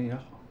2天也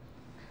好。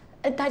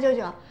哎，大舅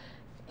舅，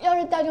要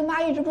是大舅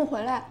妈一直不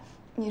回来，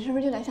你是不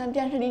是就得像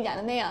电视里演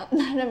的那样，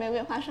拿着玫瑰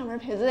花上门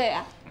赔罪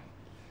呀？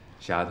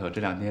丫头，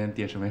这2天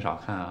电视没少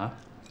看啊。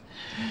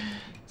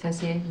小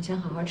希，你先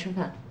好好吃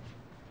饭。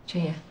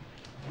陈爷，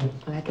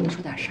我来跟你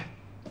说点事儿。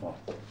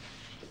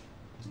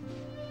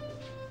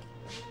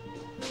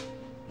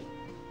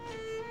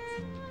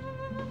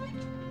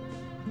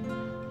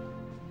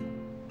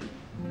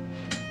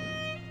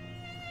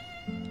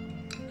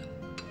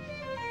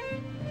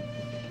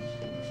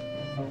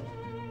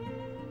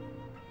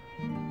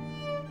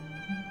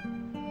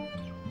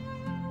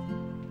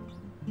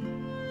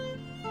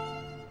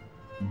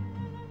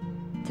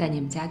在你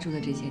们家住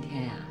的这些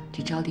天呀，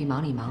这招娣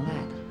忙里忙外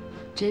的，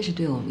真是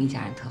对我们一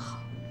家人特好。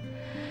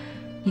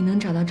你能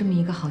找到这么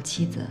一个好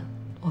妻子，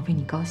我为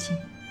你高兴。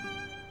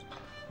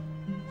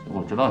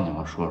我知道你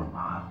要说什么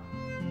啊，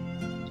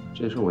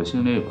这事我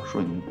心里有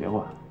数，你就别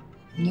管。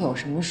你有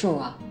什么数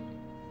啊？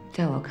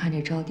在我看，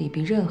这招娣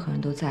比任何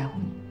人都在乎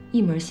你，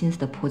一门心思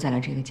的扑在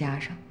了这个家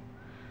上。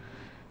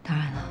当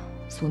然了，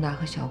苏娜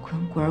和小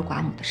坤孤儿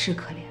寡母的是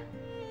可怜，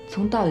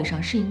从道义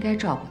上是应该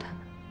照顾他们。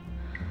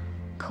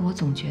可我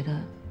总觉得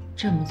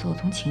这么做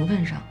从情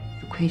分上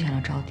就亏欠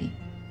了招娣。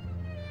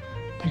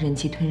她忍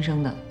气吞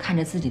声的看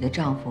着自己的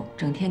丈夫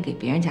整天给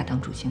别人家当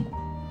主心骨，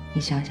你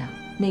想想，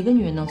哪个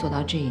女人能做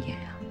到这一点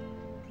呀？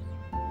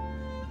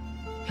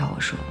要我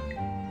说，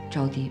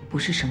招娣不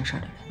是省事儿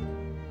的人。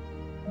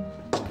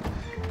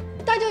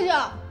大舅舅，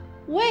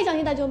我也相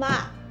信大舅妈，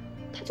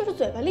她就是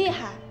嘴巴厉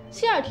害，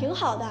心眼挺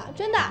好的，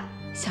真的。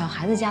小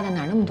孩子家的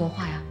哪那么多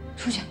话呀？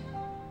出去。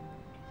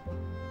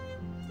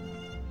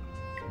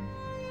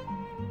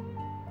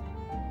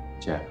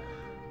姐，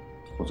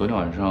我昨天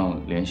晚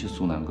上联系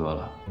苏南哥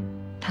了。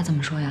他怎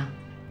么说呀？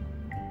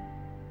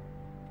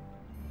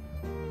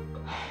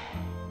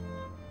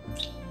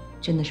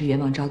真的是冤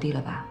枉招娣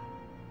了吧？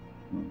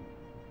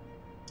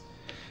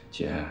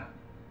姐，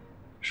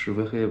是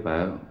非黑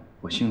白，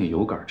我心里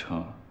有杆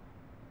秤。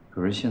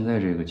可是现在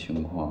这个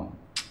情况，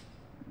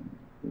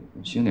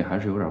心里还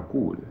是有点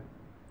顾虑。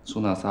苏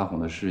娜撒谎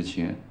的事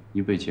情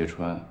一被揭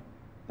穿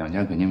，2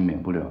家肯定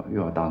免不了又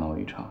要大闹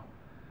一场。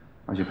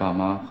而且爸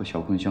妈和小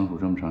坤相处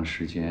这么长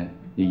时间，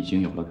也已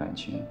经有了感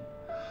情。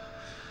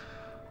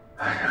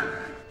哎呀，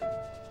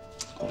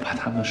我怕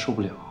他们受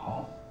不了。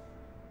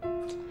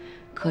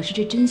可是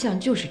这真相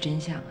就是真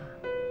相啊！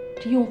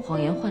这用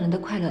谎言换来的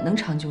快乐能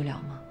长久了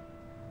吗？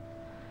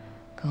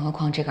更何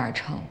况这杆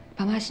秤，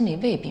爸妈心里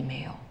未必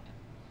没有。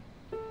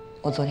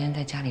我昨天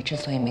在家里之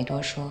所以没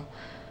多说，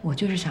我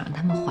就是想让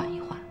他们缓一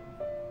缓。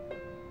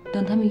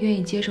等他们愿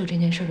意接受这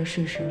件事的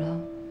事实了，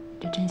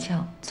这真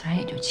相自然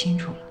也就清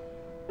楚了。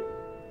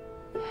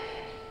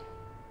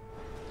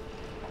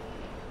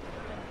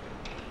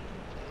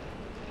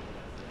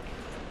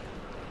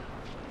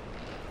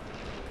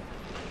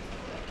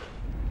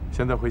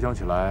 现在回想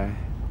起来，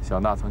小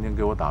娜曾经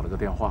给我打了个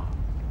电话，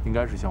应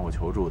该是向我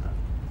求助的。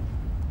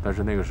但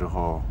是那个时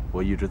候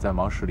我一直在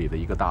忙市里的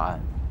一个大案，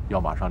要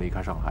马上离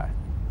开上海，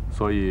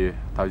所以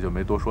她就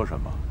没多说什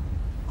么。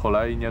后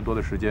来1年多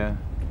的时间，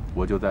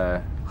我就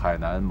在海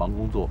南忙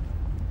工作，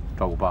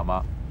照顾爸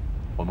妈，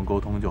我们沟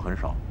通就很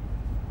少，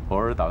偶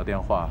尔打个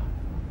电话，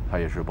她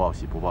也是报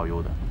喜不报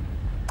忧的。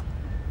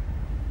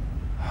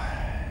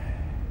唉，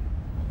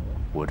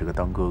我这个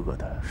当哥哥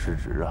的失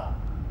职啊，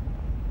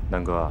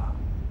南哥。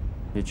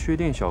 你确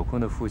定小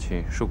坤的父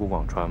亲是顾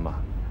广川吗？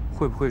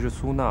会不会是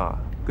苏娜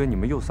跟你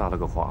们又撒了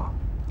个谎？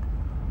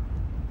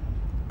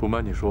不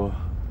瞒你说，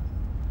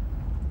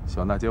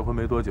小娜结婚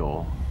没多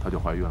久，她就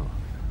怀孕了。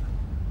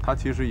她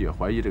其实也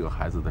怀疑这个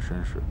孩子的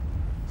身世，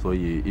所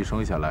以一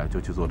生下来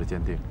就去做了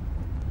鉴定。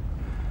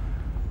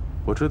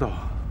我知道，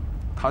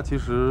她其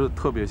实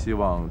特别希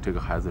望这个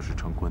孩子是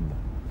成坤的，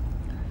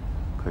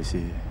可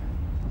惜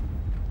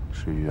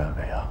事与愿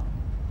违啊。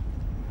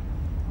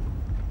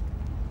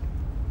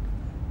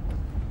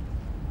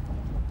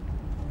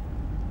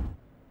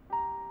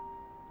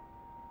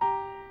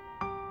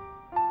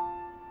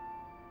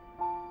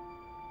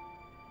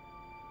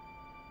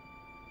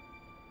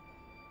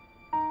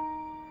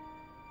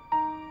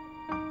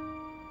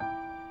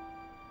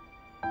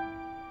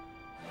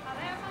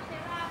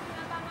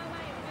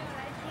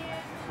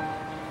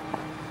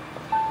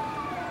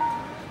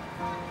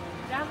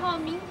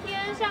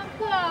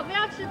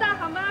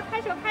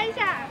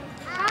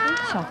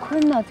 小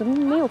坤呢？怎么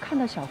没有看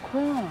到小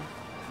坤啊？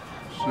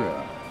是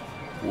啊，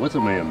我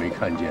怎么也没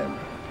看见呢？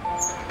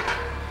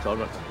找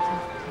找。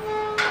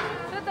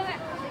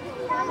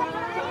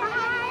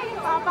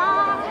宝宝。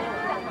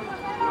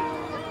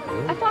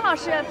哎，方老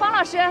师，方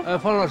老师。哎，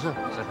方老师。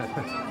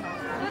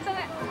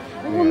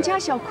我们家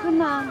小坤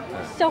呢？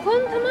小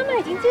坤他妈妈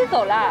已经接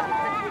走了，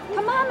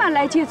他妈妈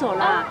来接走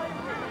了。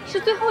是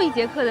最后一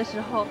节课的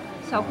时候，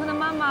小坤的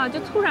妈妈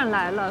就突然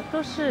来了，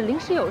说是临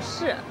时有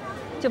事，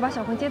就把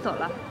小坤接走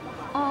了。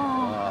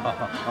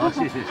 好，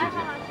谢谢。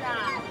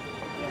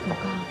老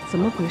刚，怎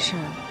么回事？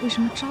为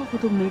什么招呼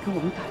都没跟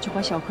我们打就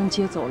把小坤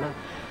接走了？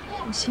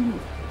我心里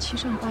七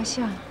上八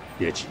下。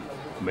别急，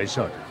没事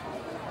的。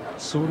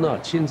苏娜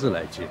亲自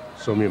来接，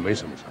说明没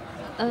什么事。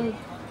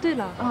对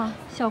了啊，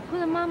小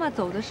坤的妈妈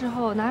走的时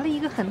候拿了一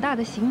个很大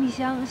的行李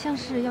箱，像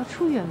是要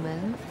出远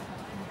门。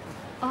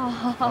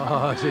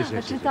好，谢谢。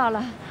知道了。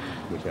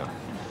木香，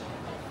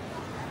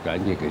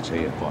赶紧给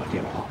陈也挂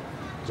电话。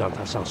 让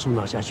他上苏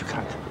娜家去看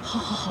看。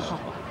好。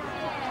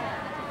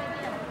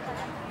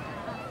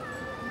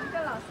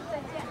跟老师再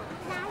见。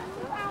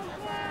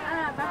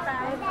拜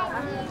拜。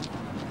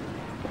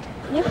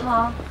你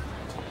好。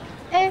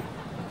哎，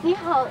你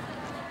好，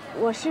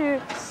我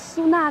是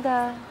苏娜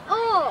的。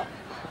哦，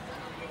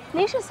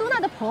您是苏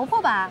娜的婆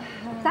婆吧？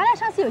咱俩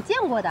上次有见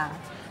过的。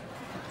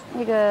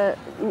那个，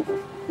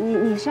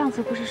你上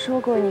次不是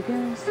说过你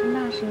跟苏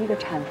娜是一个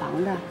产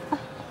房的？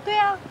对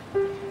呀。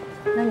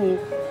那你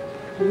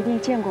一定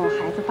见过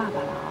孩子爸爸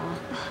了啊？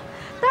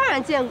当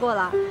然见过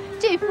了，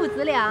这父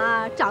子俩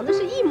啊，长得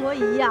是一模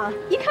一样，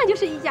一看就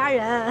是一家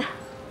人。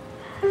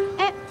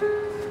哎，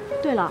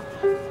对了，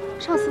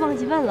上次忘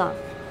记问了，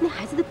那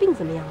孩子的病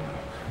怎么样了？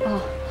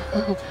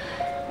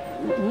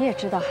你也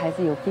知道孩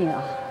子有病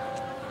啊？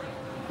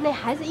那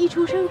孩子一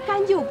出生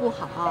肝就不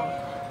好，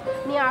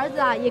您儿子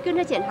啊也跟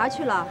着检查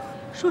去了，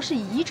说是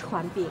遗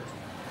传病。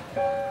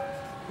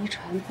遗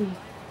传病？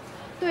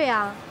对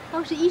呀，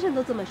当时医生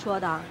都这么说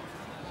的。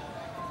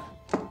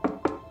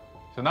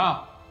 小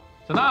娜，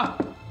小娜，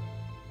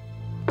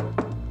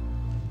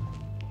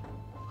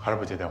还是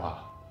不接电话？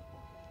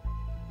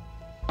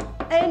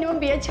哎，你们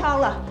别敲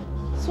了，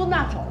苏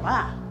娜走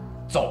了。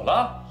走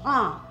了？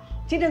啊，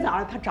今天早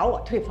上她找我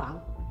退房，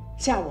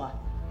下午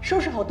收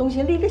拾好东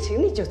西，拎着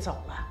行李就走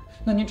了。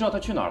那您知道她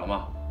去哪儿了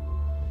吗？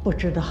不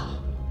知道。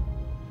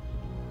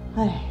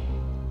哎，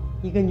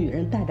一个女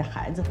人带着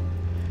孩子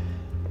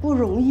不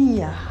容易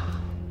呀。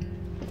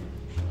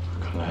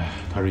看来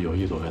她是有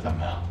意躲开咱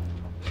们啊。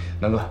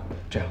南哥，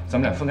这样咱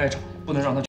们俩分开找，不能让她。